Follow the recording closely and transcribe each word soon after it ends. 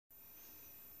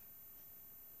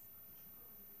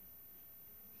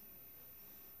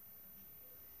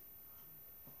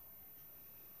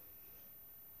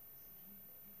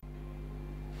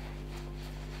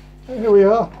Here we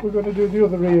are, we're going to do the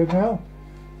other ear now,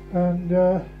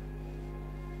 and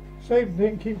same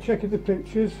thing, keep checking the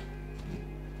pictures.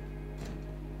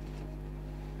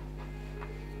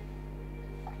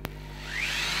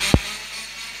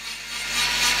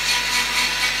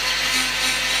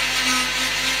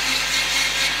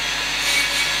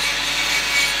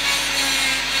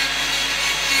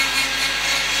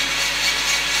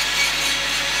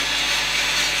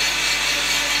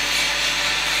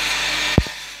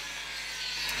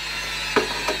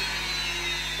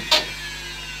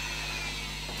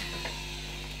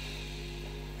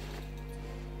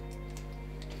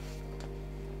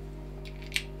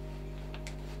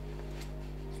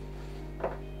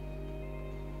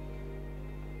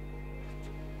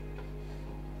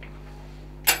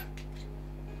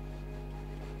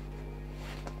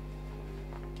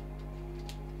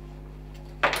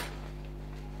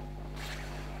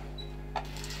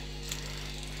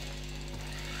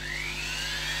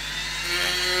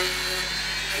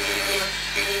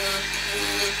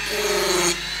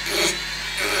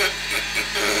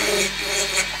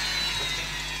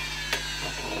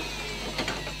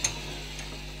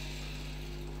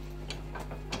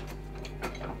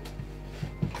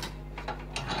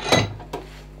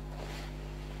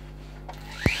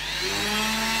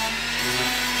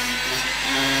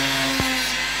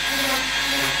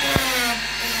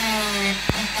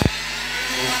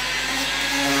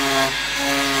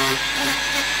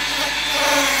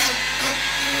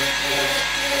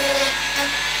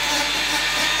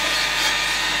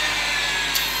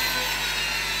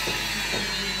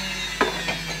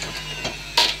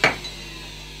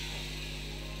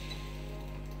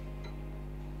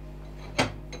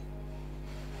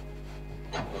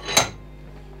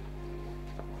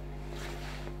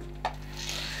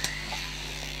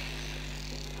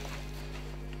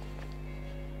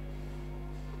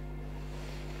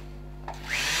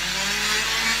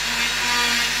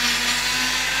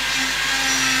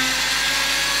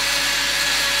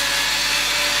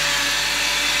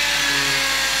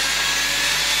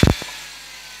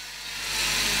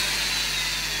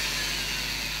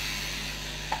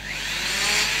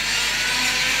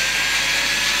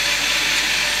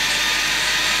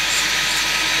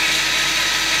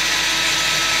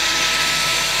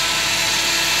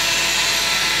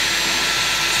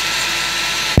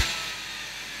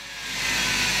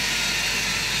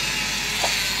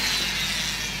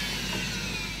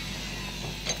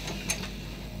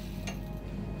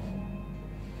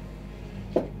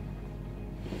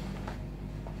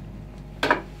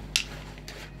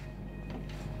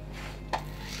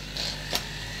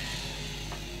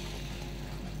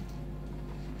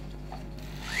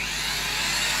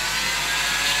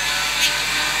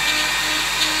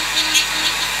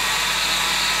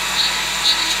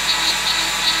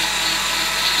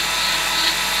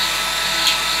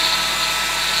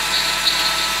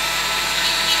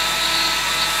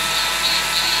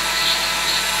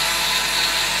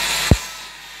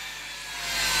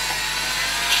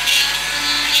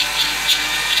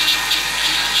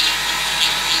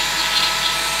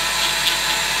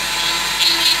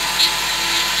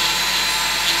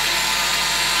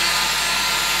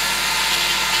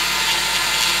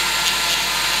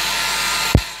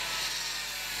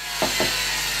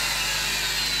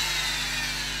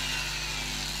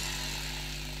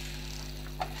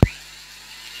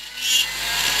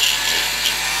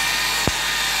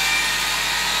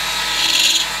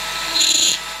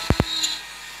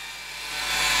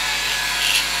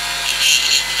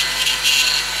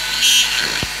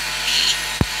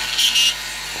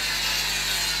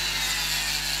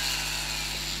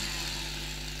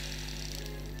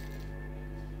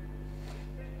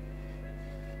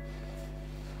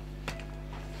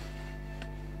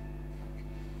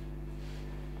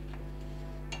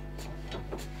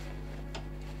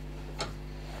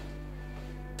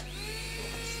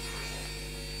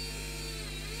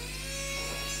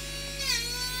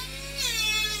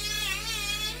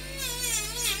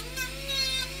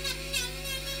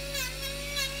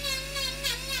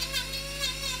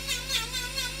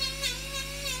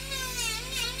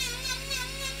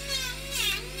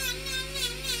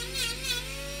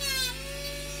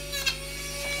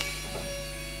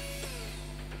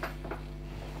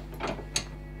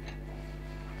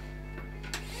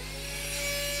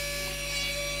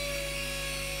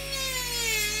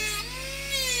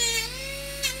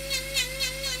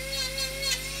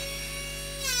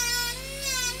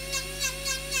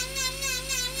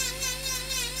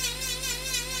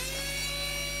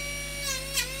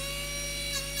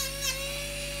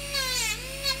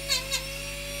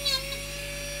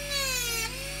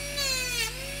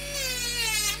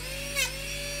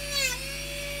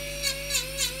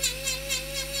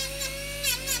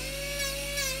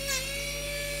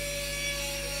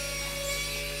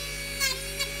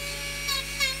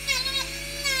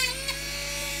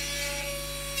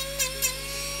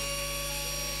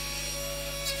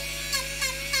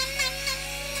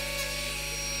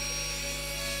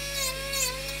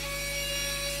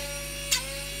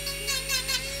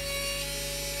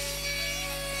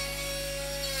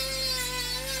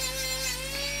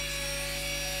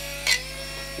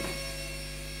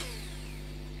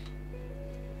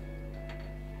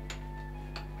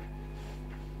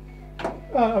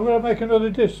 Right, I'm going to make another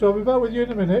disc, so I'll be back with you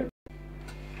in a minute.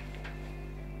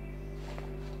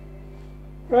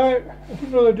 Right, that's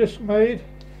another disc made.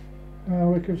 Now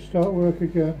we can start work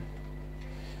again.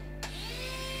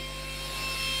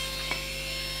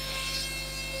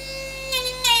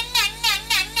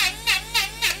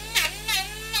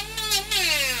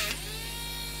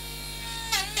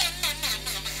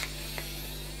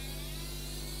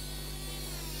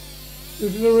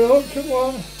 This is a reluctant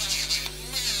one.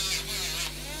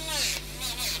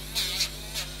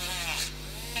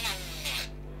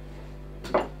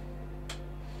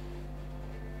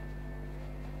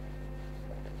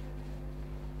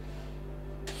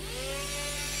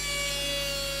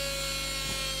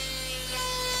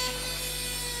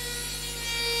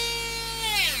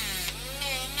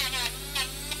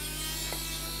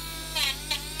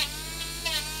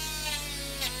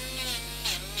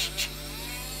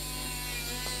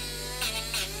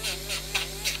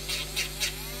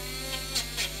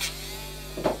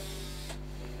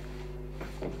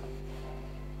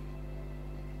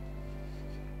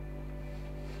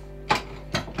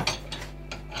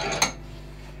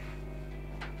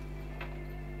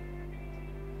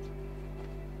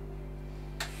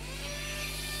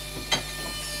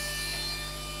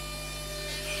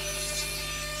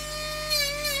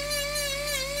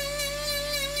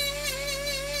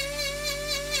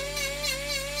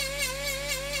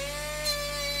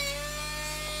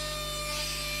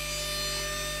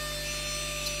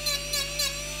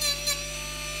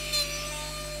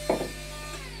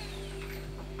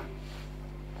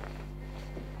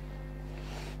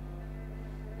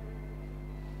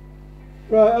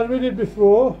 Right, as we did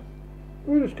before,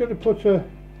 we're just going to put a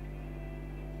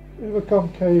bit of a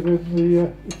concave in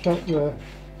the top there.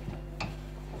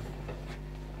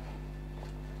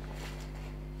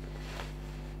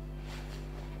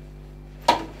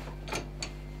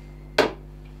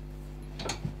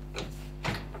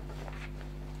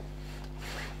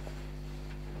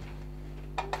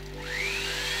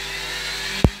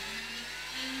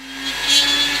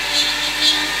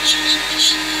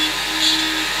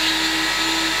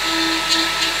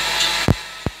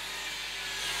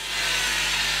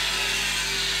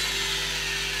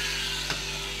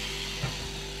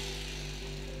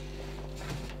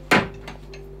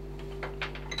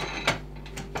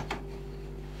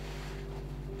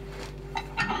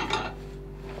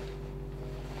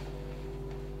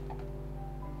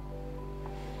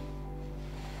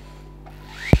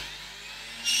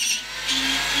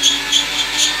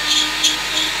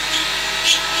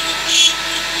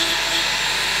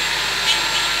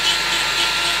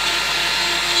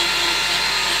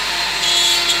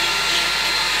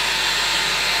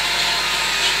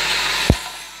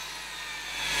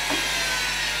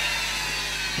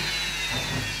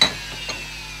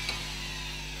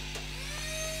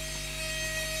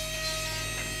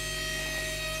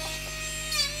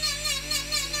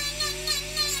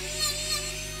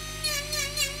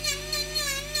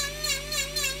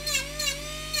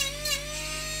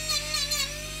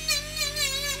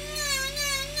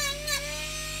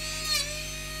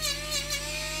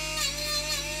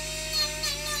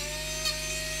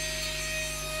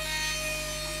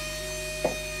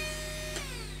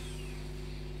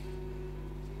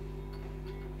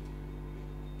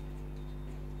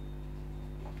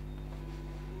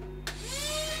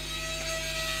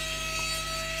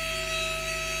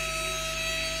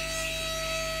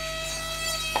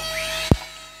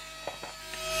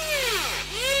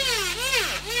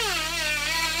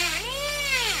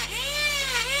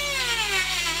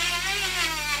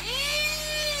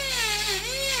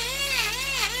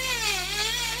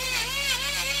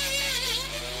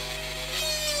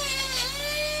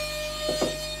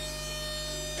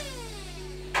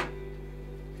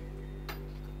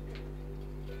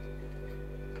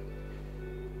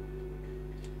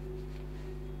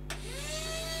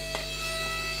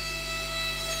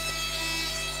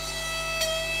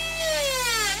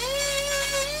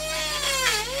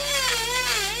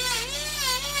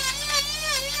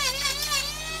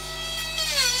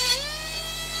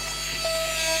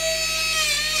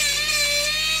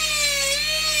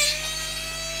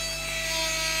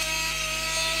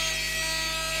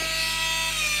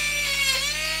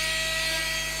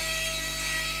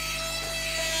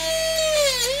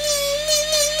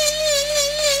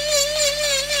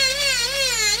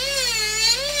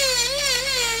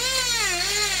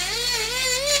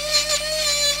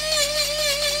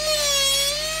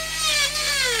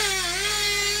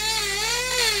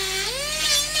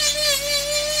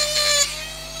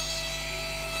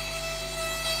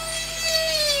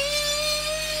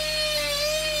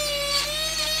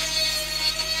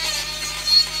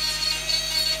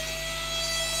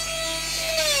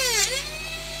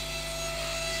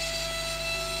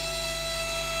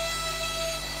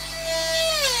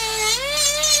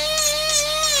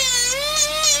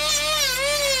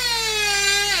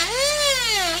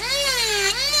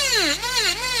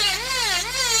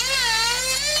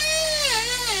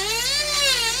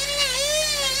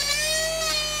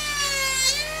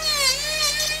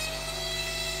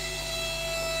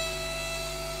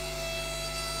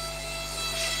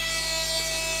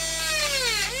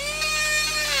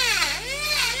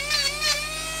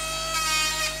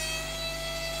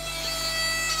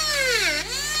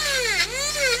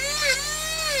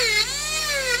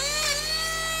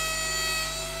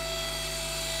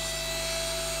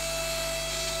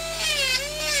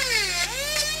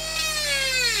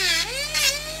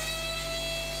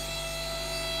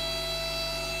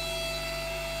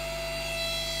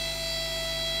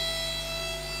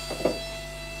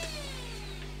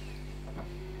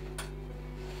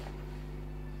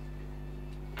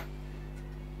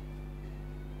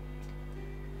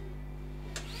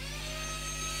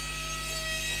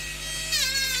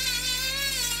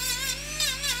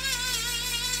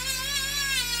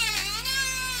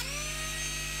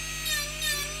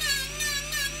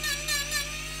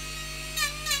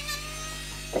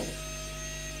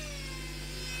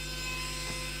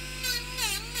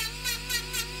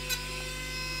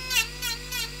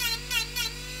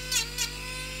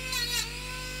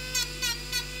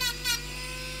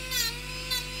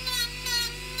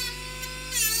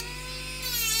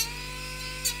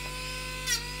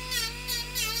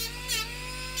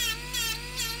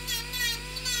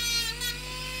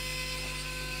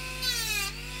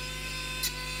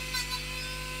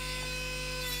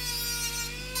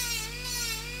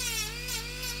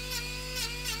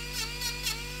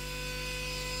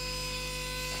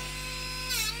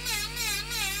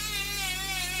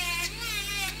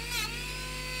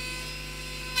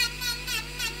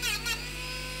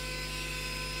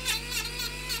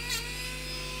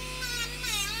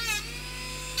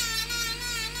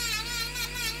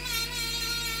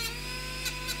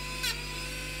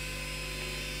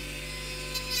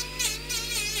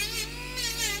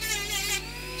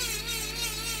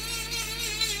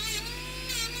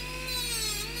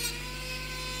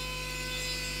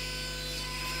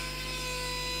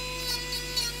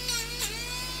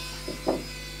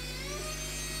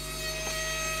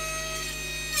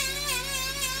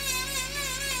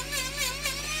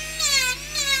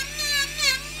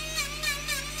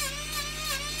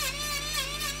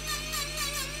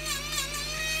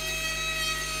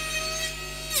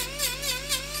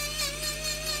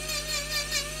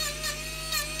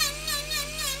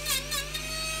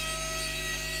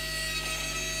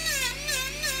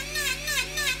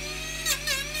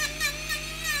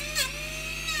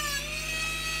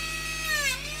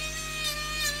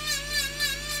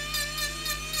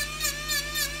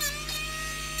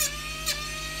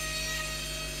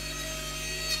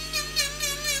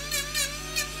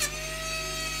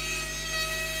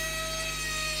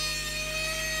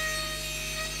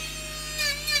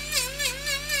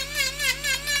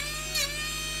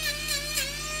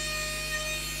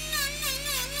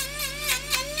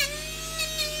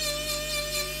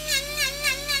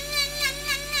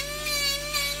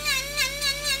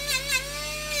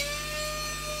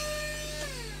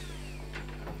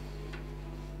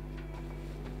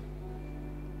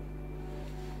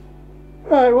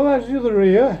 Right, well that's the other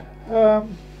rear. I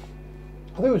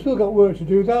think we've still got work to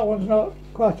do. That one's not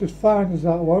quite as fine as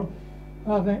that one.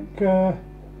 I think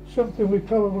something we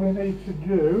probably need to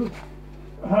do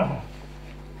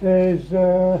is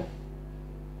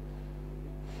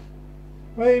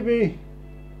maybe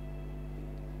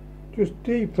just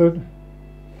deepen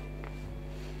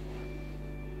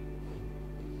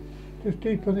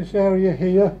this area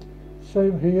here,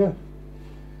 same here.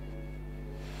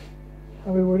 I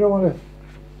mean, we don't want to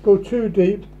go too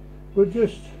deep, but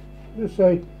just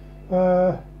say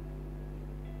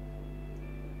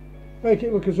make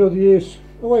it look as though the ear's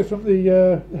away from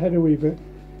the head a wee bit.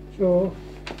 So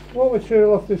more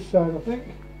material off this side, I think.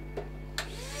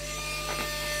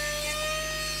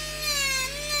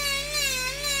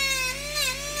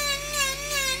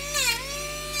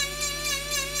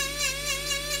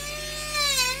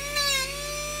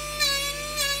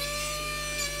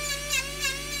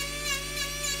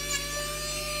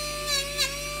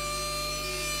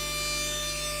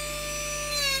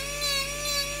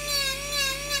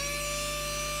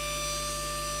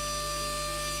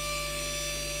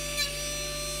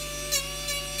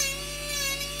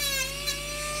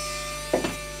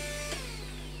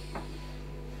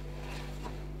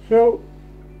 So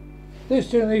this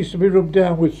still needs to be rubbed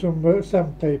down with some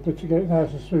sandpaper to get it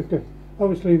nice and smooth.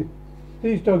 Obviously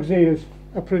these dogs' ears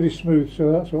are pretty smooth,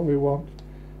 so that's what we want.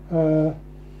 I'm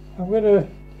going to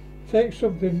take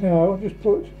something now and just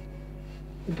put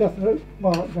a definite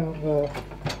mark down there.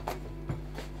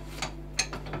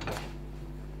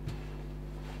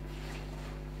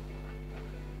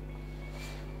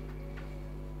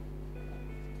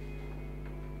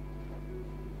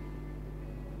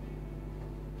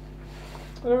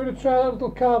 And I'm going to try that little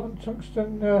carbon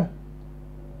tungsten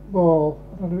ball.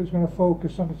 I don't know if it's going to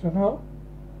focus on it or not.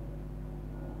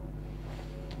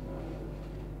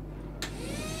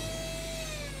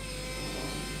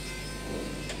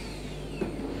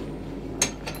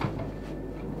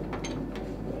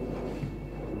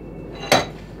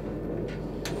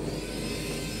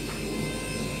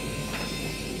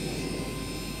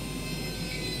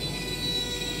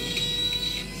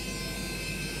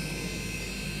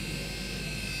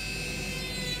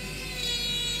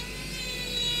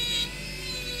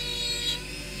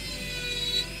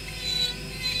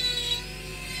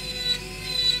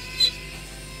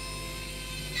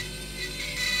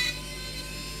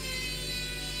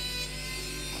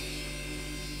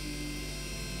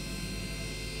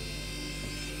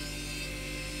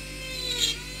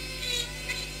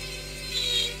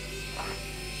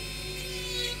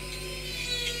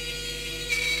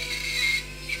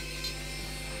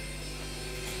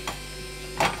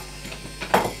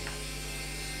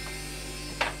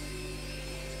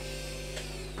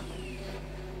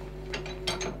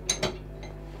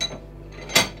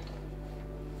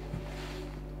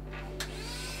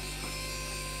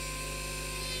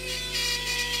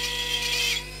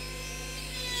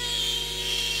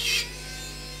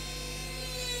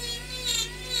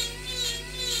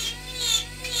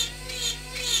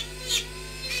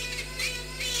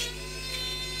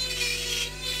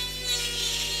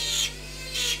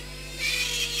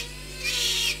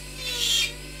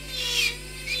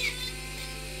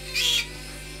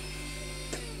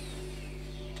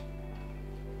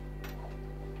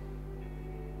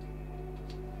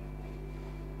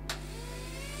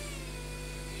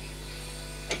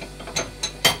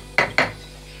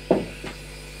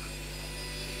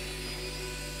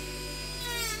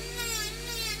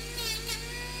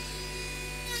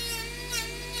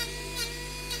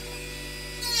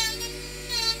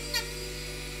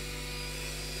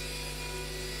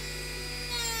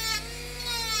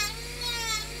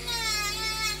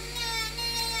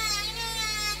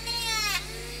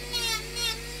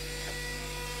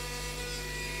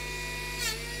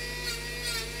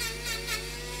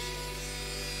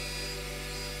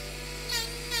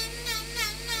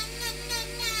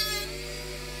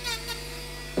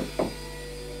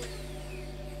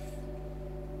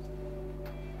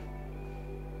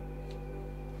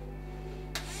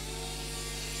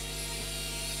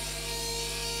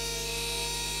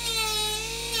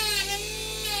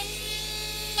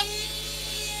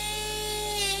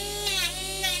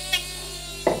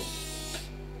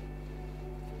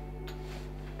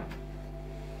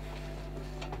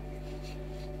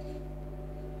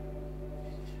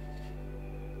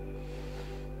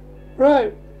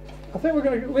 Right, I think we're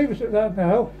going to leave it at that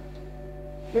now.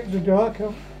 Things are dark, I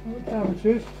don't know what time it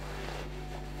is.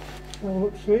 Have a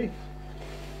look, see.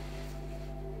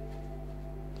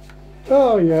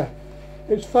 Oh yeah,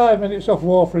 it's 5 minutes off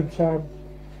watering time.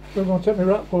 So I'm going to take my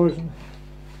rat poison.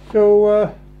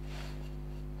 So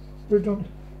we've done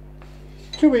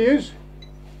 2 ears.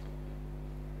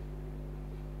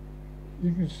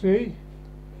 You can see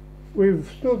we've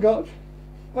still got,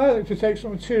 I like to take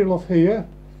some material off here.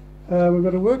 We've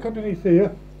got to work underneath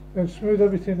here and smooth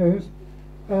everything in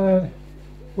and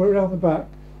work around the back.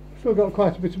 Still got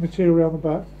quite a bit of material around the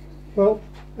back. Well,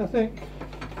 I think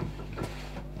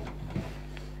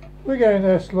we're getting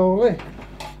there slowly.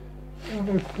 And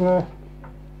if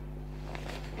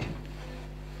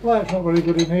light's not very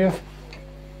good in here.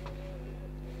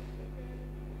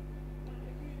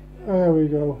 There we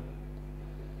go.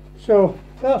 So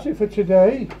that's it for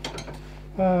today.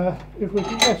 If we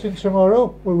can get in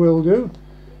tomorrow, we will do.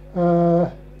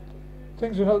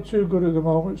 Things are not too good at the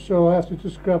moment, so I have to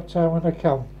just grab time when I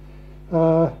can.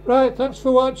 Right, thanks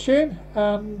for watching,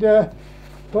 and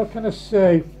what can I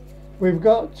say? We've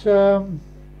got a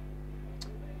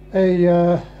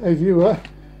viewer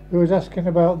who was asking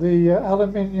about the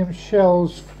aluminium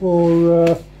shells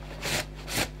for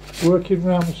working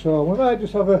ram saw. We might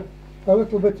just have a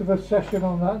little bit of a session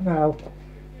on that now.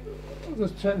 I'll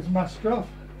just take this mask off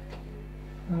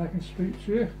and I can speak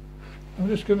to you. I'm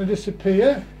just going to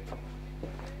disappear.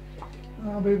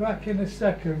 I'll be back in a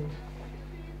second.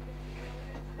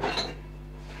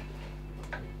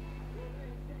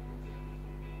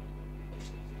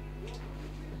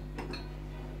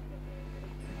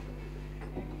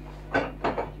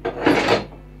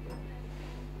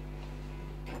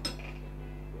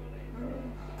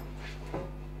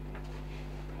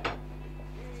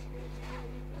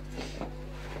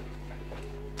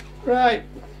 Right,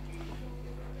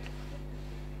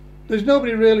 there's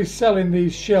nobody really selling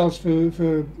these shells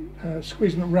for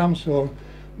squeezing up ram saw,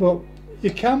 but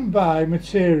you can buy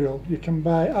material, you can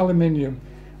buy aluminium.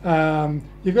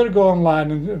 You've got to go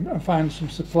online and find some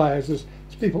suppliers. There's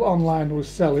people online who will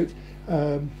sell it.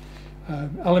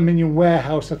 Aluminium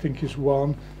Warehouse, I think, is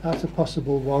one. That's a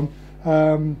possible one.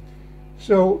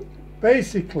 So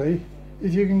basically,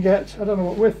 if you can get, I don't know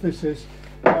what width this is,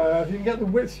 if you can get the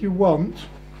width you want,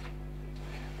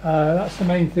 that's the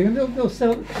main thing. And they'll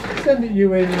send it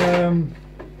you in.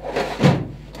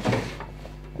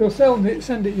 Send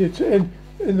it you in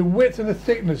the width and the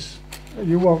thickness that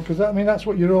you want, because I mean that's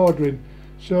what you're ordering.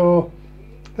 So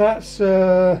that's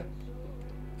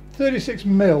 36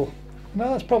 mil.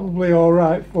 Now that's probably all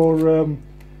right for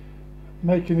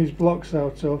making these blocks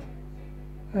out of.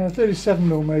 37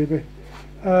 mil maybe.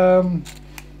 I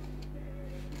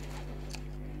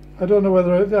don't know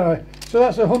whether so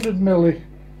that's 100 milli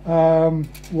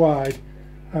wide,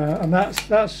 and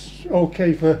that's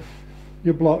okay for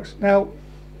your blocks. Now,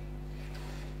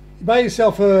 you buy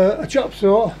yourself a chop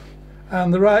saw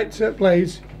and the right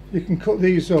blades, you can cut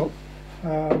these up.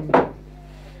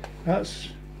 That's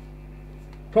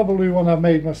probably one I've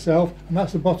made myself, and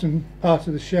that's the bottom part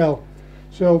of the shell.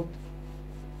 So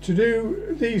to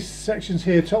do these sections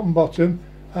here, top and bottom,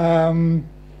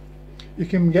 you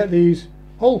can get these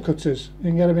hole cutters. You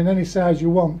can get them in any size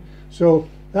you want. So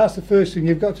that's the first thing.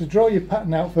 You've got to draw your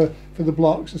pattern out for the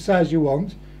blocks, the size you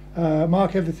want,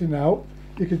 mark everything out.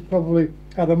 You could probably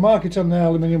either mark it on the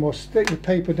aluminium or stick the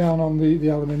paper down on the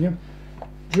aluminium,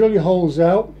 drill your holes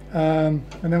out, and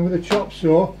then with a chop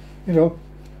saw, you know,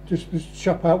 just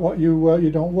chop out what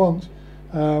you don't want.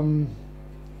 You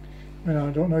know,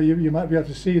 I don't know, you might be able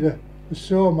to see the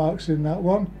saw marks in that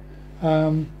one.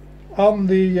 On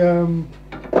the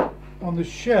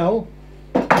shell,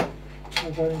 I've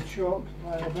got in chalk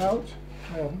lying about.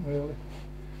 I haven't really.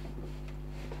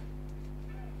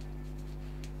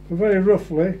 But very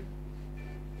roughly,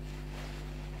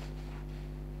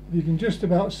 you can just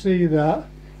about see that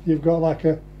you've got like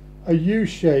a U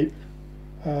shape.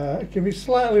 It can be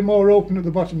slightly more open at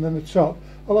the bottom than the top.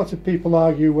 A lot of people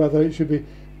argue whether it should be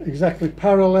exactly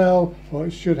parallel or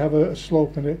it should have a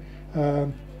slope in it.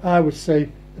 I would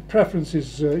say the preference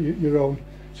is your own.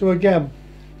 So again,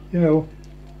 you know,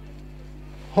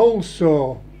 hole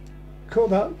saw, cut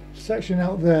that section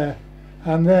out there,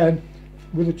 and then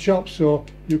with a chop saw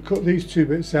you cut these two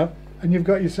bits out and you've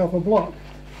got yourself a block.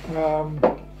 And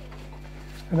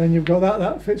then you've got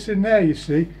that fits in there, you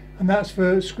see, and that's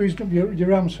for squeezing up your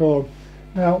ram's horn.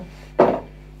 Now,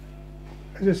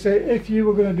 as I say, if you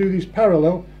were going to do these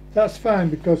parallel, that's fine,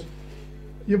 because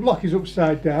your block is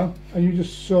upside down and you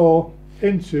just saw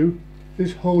into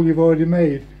this hole you've already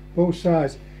made, both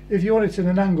sides. if you want it in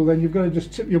an angle, then you've got to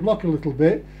just tip your block a little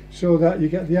bit so that you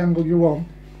get the angle you want.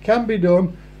 Can be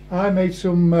done. I made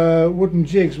some wooden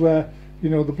jigs where, you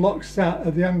know, the block sat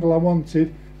at the angle I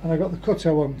wanted and I got the cut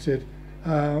I wanted.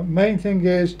 Main thing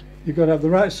is you've got to have the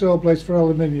right saw blades for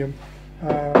aluminium.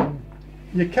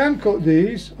 You can cut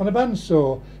these on a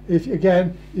bandsaw if,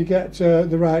 again, you get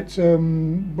the right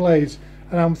blades,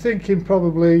 and I'm thinking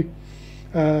probably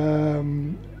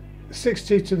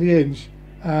 60 to the inch,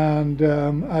 and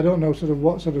I don't know sort of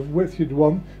what sort of width you'd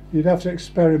want. You'd have to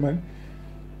experiment.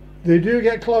 They do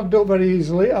get clogged up very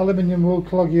easily. Aluminium will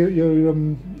clog your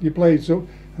blades up,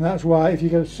 and that's why if you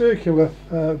get a circular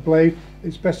blade,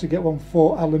 it's best to get one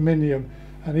for aluminium,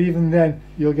 and even then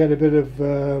you'll get a bit of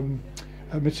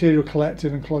material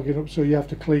collecting and clogging up, so you have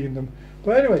to clean them.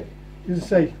 But anyway, as I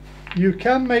say, you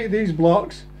can make these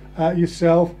blocks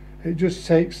yourself. It just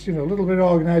takes, you know, a little bit of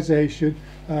organisation.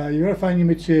 You've got to find your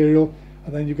material,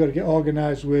 and then you've got to get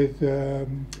organised with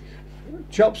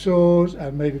chop saws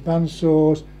and maybe band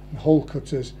saws and hole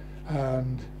cutters,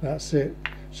 and that's it.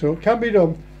 So it can be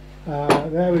done.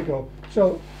 There we go.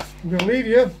 So I'm going to leave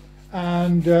you,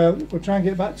 and we'll try and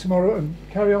get back tomorrow and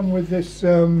carry on with this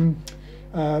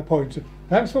pointer.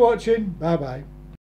 Thanks for watching. Bye bye.